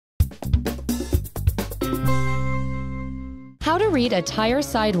How to read a tire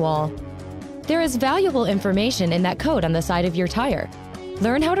sidewall. There is valuable information in that code on the side of your tire.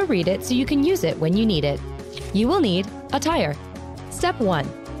 Learn how to read it so you can use it when you need it. You will need a tire. Step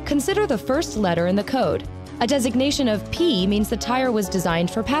 1. Consider the first letter in the code. A designation of P means the tire was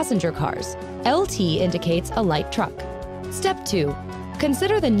designed for passenger cars. LT indicates a light truck. Step 2.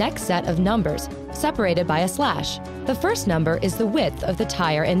 Consider the next set of numbers, separated by a slash. The first number is the width of the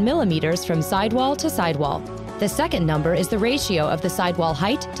tire in millimeters from sidewall to sidewall. The second number is the ratio of the sidewall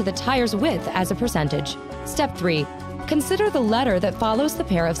height to the tire's width as a percentage. Step 3. Consider the letter that follows the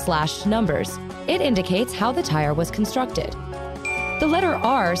pair of slashed numbers. It indicates how the tire was constructed. The letter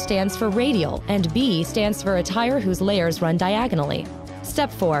R stands for radial and B stands for a tire whose layers run diagonally.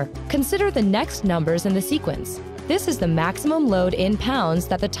 Step 4. Consider the next numbers in the sequence. This is the maximum load in pounds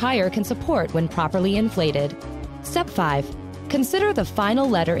that the tire can support when properly inflated. Step 5. Consider the final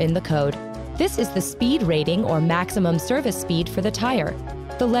letter in the code. This is the speed rating or maximum service speed for the tire.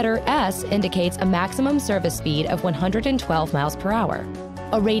 The letter S indicates a maximum service speed of 112 miles per hour.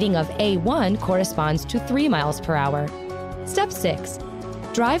 A rating of A1 corresponds to 3 miles per hour. Step 6.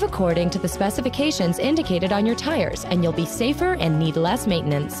 Drive according to the specifications indicated on your tires and you'll be safer and need less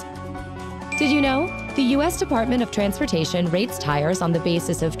maintenance. Did you know? The U.S. Department of Transportation rates tires on the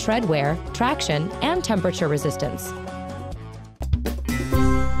basis of tread wear, traction, and temperature resistance.